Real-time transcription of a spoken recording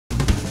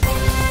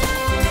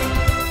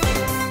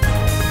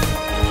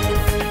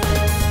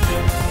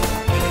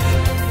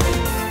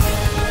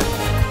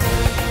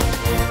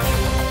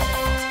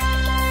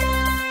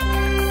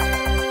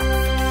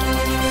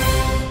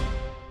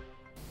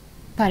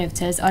Բարև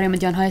ձեզ,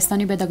 Արեւմտեան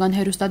Հայաստանի pedagogan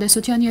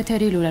հերոստատեսության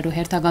եթերի լուրերու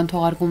հերթական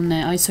թողարկումն է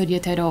այսօր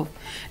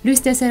եթերով։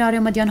 Լույս տեսեր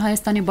Արեւմտեան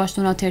Հայաստանի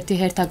պաշտօնաթերթի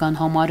հերթական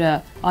համարը,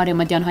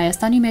 Արեւմտեան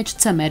Հայաստանի մեջ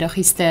ձմեռը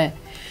խիստ է։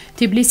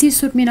 Թբիլիսի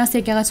Սուրբ Մինաս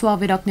եկեղեցու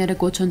աւերակները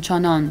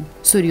կ'ոչնչանան,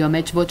 Սուրիո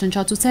մեջ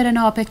ոչնչացուցեր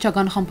են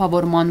ահաբեկչական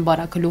խմբաւորման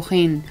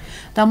պարագլուխին,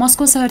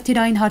 Դամասկոսը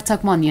հրթիռային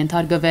յարձակման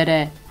ենթարկուեր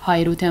է,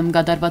 հայրութեմ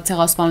գադարված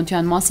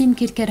ցեղասպանութեան մասին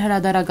գիրքեր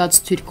հրատարակած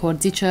թիւրք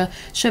կորձիչը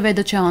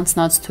շվեդը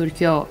չհանցնած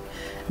Թուրքիո,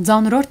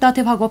 Ձանրորդ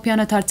Տաթեւ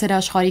Յակոբեանը դարձել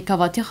աշխարհի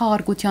քաղաքի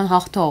խաղարկության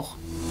հաղթող։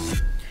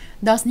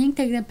 15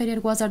 դեկտեմբեր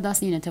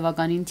 2019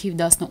 թվականին թիվ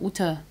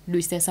 18-ը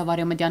լույս տեսավ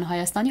Արեւմտեան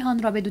Հայաստանի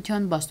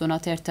Հանրապետության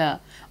պաշտօնաթերթը։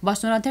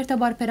 Պաշտօնաթերթը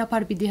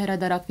բարբերաբար պիտի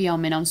հրատարակվի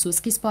ամեն ամսու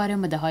սկիզբ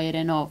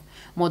արևմտահայերենով։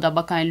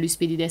 Մոդաբակային լույս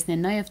պիտի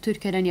տեսնեն նաև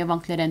թուրքերեն եւ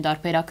անգլերեն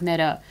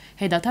տարբերակները։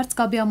 Հետադարձ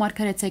կաբի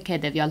ամարգարեցեք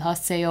հետեւյալ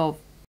հասցեով։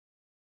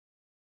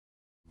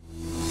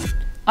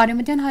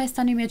 Արեւմտեան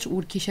Հայաստանի մեջ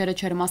ուր գիշերը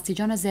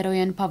ջերմաստիճանը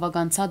 0-ին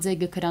բավականացած է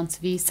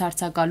գկրանցվի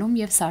սառցակալում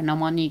եւ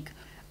սառնամանիք։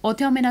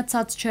 Օդի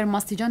ամենացած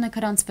ջերմաստիճանը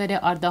կրանցվել է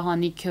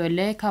Արդահանի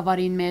Քյոլե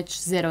քավարին մեջ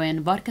 0-ին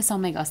վար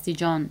 21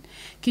 աստիճան։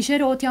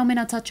 Գիշերը օդի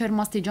ամենացած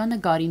ջերմաստիճանը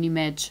Գարինի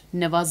մեջ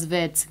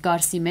 -6,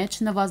 Գարսի մեջ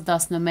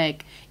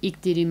 -11,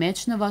 Իգտիրի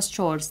մեջ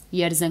 -4,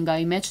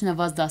 Երզենգայի մեջ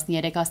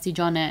 -13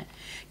 աստիճան է։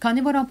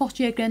 Քանի որ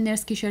ամբողջ երկրեն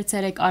ներս գիշեր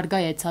ցերեկ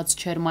արգայեցած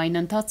ջերմային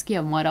ընթացք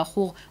եւ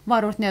մարախուղ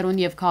վարորդներուն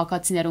եւ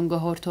քաղաքացիներուն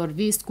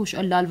գհորթորվի զգուշ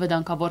ըլլալ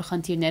վտանգավոր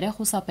խնդիրները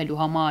խուսափելու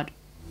համար։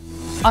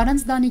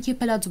 Առանց դանիքի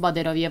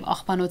փլածուբադերով եւ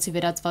աղբանոցի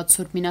վերածված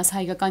Սուրբ Մինաս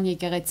հայկական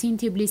եկեղեցին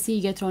Թբիլիսի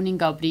Եթրոնին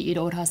Գաբրի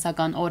իր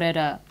օրհասական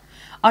օրերը։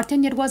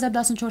 Արդեն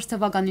 2014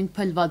 թվականին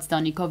փլված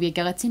դանիքով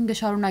եկեղեցին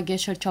գշարունակե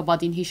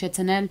շրջապատին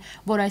հիշեցնել,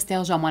 որ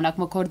այստեղ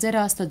ժամանակ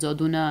մկործերը Աստծո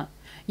դունը։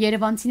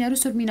 Երևանցիներու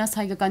Սուրբ Մինաս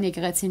հայկական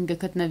եկեղեցին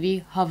գտնվի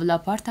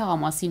Հավլապար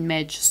թաղամասին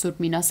մեջ։ Սուրբ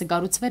Մինասը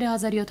կառուցվել է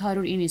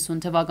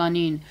 1790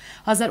 թվականին։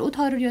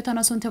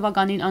 1870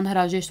 թվականին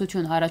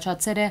անհրաժեշտություն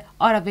առաջացել է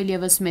առավել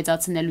եւս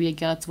մեծացնելու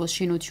եկեղեցւոյ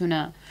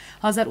շինությունը։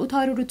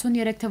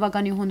 1883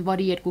 թվականի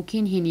հունվարի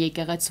 2-ին հին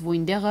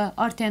եկեղեցւոյն դեղը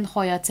արդեն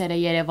խոյացել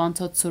է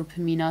Երևանցոց Սուրբ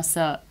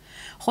Մինասը։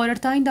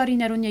 Խորհրդային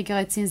դարիներուն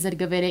եկեղեցին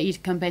զրկվել է իր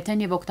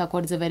քմբեթեն եւ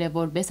օգտագործվել է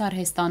որպես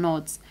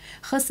արհեստանոց։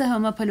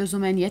 ԽՍՀՄ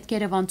փլուզում են յետ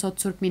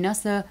Երևանցոց Սուրբ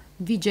Մինասը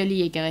վիճելի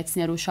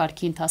եկեղեցիներու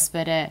շարքին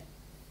դասվեր է։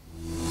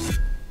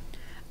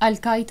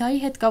 Ալ-Քաիդայի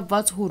հետ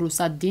կապված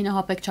Հուրուսադդին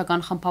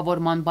ահաբեկչական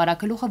խմբաւորման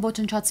պարագլուխը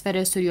ոչնչացվել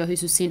է Սուրիո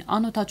Հիսուսին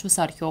անօթաչու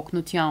սարքի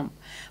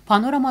օգնությամբ։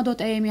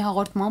 Panorama.am-ի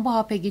հաղորդմամբ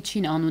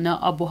ահաբեկիչին անունը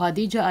Աբու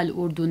Հադիջա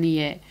Ալ-Ուրդունի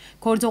է։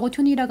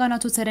 Գործողությունը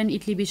իրականացուցել են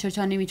Իդլիբի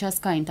շրջանի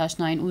միջազգային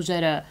դաշնային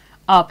ուժերը։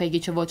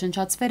 Ահաբեկիչը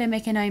ոչնչացվել է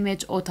մեքենայի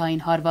մեջ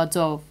օդային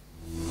հարվածով։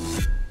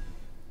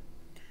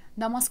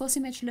 Դամասկոսի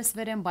մեջ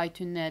լսվել են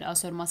բայթյուններ,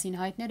 ասոր մասին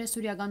հայտներ է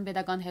սուրիական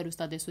pedagogan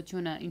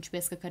հերոստատեսությունը,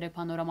 ինչպես կգրե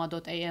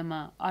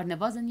Panorama.am-ը,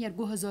 առնվազն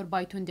 2 հզոր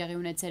բայթյուն տեղի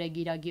ունեցել է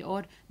գիրագի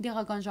օր,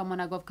 դեղական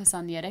ժամանակով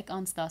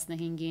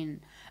 23:15-ին։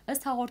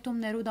 Ըստ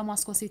հաղորդումներու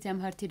Դամասկոսի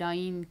թեմ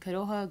հրթիռային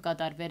քրոհը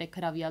կատարվել է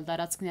քրավյալ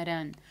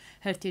տարածքներեն։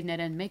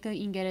 Հրթիռներեն մեկը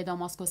ինգեր է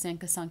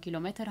Դամասկոսեն 20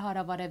 կիլոմետր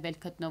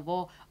հարավարևել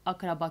գտնվող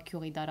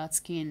Ակրաբաքյուղի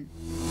տարածքին։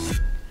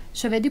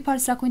 Շվեդի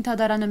բարձրակույն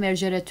թադարանը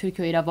մերժել է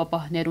Թուրքիո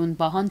իրավապահներուն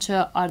պահանջը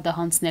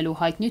արդահանցնելու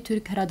հայտնի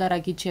թուրք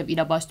հրատարակիչ եւ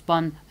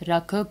իրապաշտպան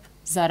Ռաքըբ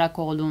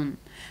Զարակօղլուն։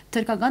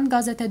 Թրքական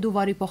գազեթե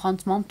դուվարի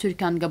փոխանցմամբ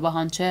Թուրքիան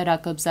կպահանջե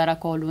Ռաքըբ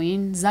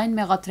Զարակօղլուին զայն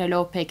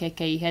մեղադրելով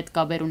PKK-ի հետ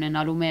կապեր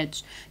ունենալու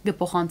մեջ,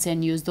 կփոխանցե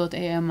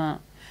News.am-ը։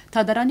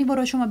 Թադարանի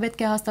որոշումը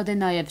պետք է հաստատե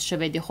նաև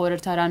Շվեդի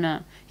խորհրդարանը։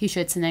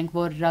 Հիշեցնենք,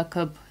 որ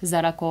Ռաքըբ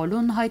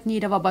Զարակօղլուն հայտնի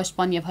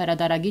իրավապաշտպան եւ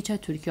հրատարակիչ է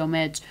Թուրքիո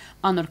մեջ։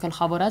 Անոր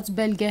գլխավորած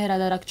բելգիա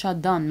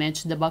հրատարակչադան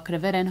մեջ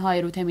դպակրվել են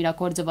հայրութեմ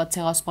իրագործված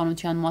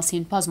ցեղասպանութեան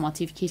մասին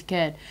բազմաթիվ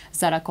գիրքեր։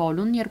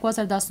 Զարակօղլուն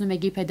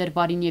 2011-ի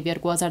փետրվարին եւ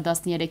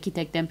 2013-ի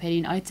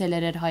դեկտեմբերին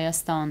այցելել էր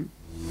Հայաստան։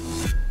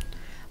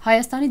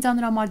 Հայաստանի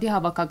ծանրամարտի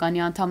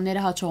հավաքականի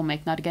անդամները հաջող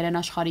մեկնարկել են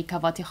աշխարհի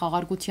քաղաքի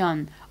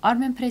խաղարկության։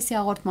 Armen Press-ի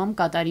հաղորդմամբ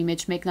Կատարի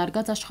մեջ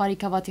մեկնարկած աշխարհի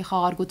քաղաքի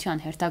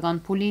խաղարկության հերթական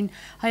փուլին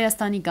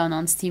Հայաստանի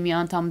կանանց թիմի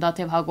անդամ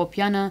Տաթեւ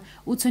Յակոբեանը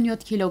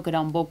 87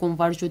 կիլոգրամ բոկում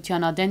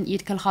վարժության ադեն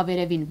իր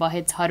գլխավերևին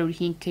պահեց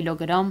 105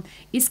 կիլոգրամ,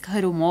 իսկ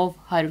հրումով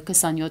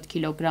 127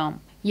 կիլոգրամ։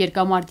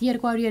 Երկամարտի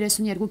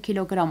 232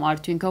 կիլոգրամ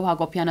արդյունքով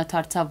Յակոբեանը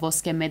դարձավ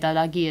ոսկե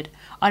մեդալագիր։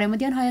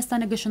 Արեւմտեան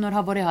Հայաստանը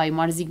կշնորհավորե հայ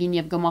մարզիկին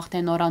եւ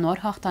կմաղթե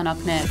նորանոր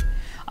հաղթանակներ։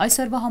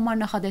 Այսօրվա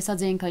համար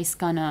նախատեսած էինք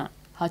այսքանը։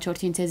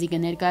 Հաջորդին ցեզի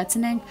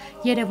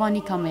կներկայացնենք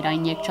Երևանի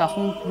կամերային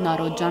երգչախումբ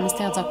Նարոջան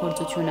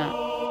ստեղծագործությունը։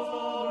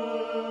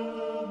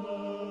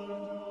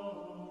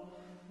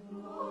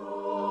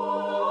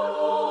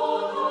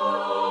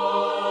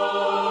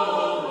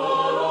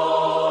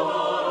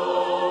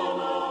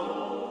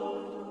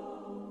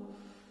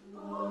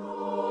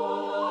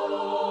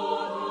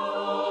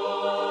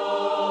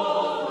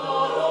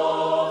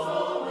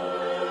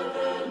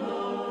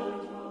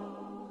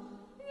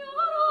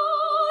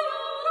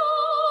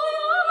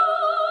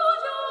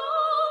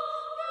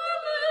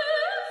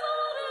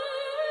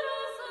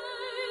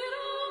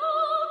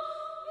 Oh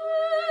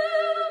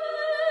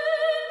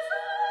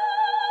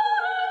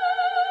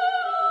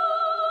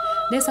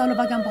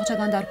Դեսալովակյան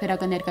փոխչական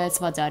դարբերակը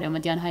ներկայացված է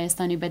Արեւմտեան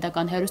Հայաստանի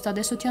պետական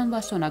հերոստատեսության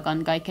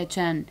պաշտոնական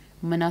կայքէջեն։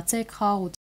 Մնացեք խաղաղ